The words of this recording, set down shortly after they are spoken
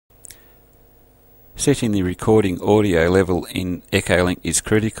Setting the recording audio level in EchoLink is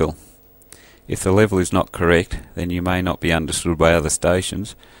critical. If the level is not correct, then you may not be understood by other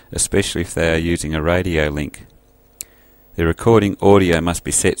stations, especially if they are using a radio link. The recording audio must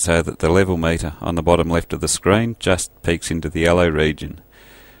be set so that the level meter on the bottom left of the screen just peaks into the yellow region.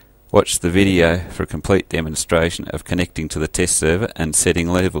 Watch the video for a complete demonstration of connecting to the test server and setting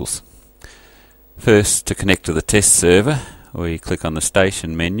levels. First, to connect to the test server, we click on the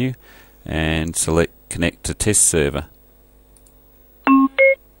station menu and select Connect to Test Server.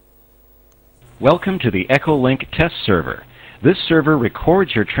 Welcome to the EchoLink test server. This server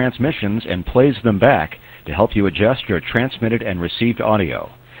records your transmissions and plays them back to help you adjust your transmitted and received audio.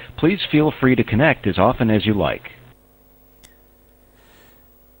 Please feel free to connect as often as you like.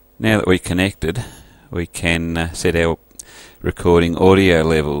 Now that we're connected, we can set our recording audio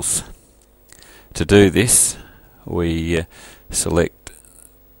levels. To do this, we select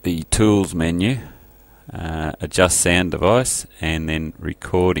the Tools menu, Adjust Sound Device, and then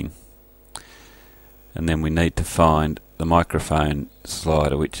Recording. And then we need to find the microphone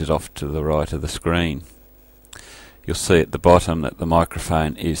slider, which is off to the right of the screen. You'll see at the bottom that the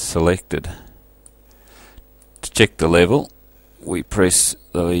microphone is selected. To check the level, we press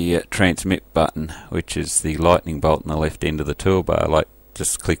the Transmit button, which is the lightning bolt on the left end of the toolbar.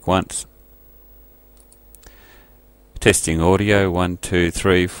 Just click once. Testing audio 1, 2,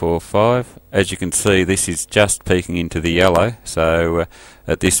 3, 4, 5. As you can see, this is just peeking into the yellow, so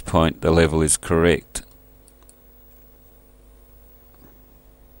at this point the level is correct.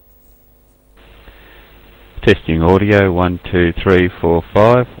 Testing audio 1, 2, 3, 4,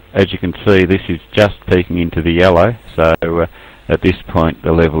 5. As you can see, this is just peeking into the yellow, so at this point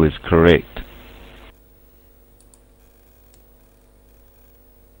the level is correct.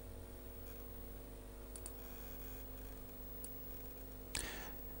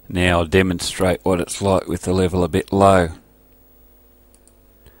 Now I'll demonstrate what it's like with the level a bit low.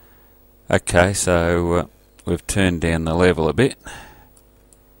 Okay, so we've turned down the level a bit.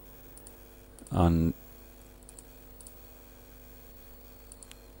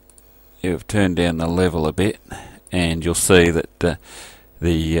 You've turned down the level a bit, and you'll see that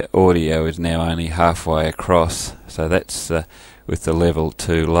the audio is now only halfway across, so that's with the level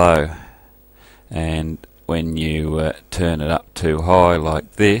too low. And when you turn it up too high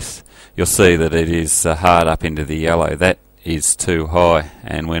like this, you'll see that it is hard up into the yellow. That is too high,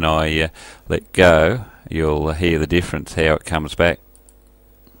 and when I let go, you'll hear the difference, how it comes back.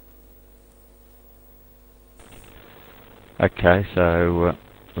 Okay, so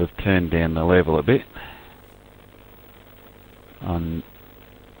we've turned down the level a bit.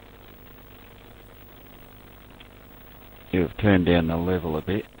 You've turned down the level a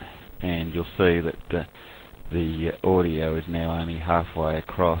bit, and you'll see that the audio is now only halfway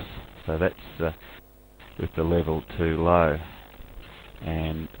across, so that's with the level too low.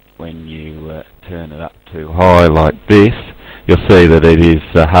 And when you turn it up too high like this, you'll see that it is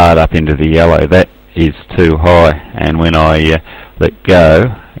hard up into the yellow. That is too high, and when I let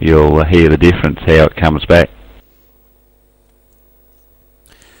go, you'll hear the difference, how it comes back.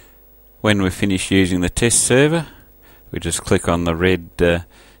 When we're finished using the test server, we just click on the red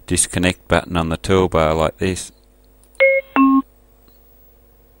disconnect button on the toolbar like this.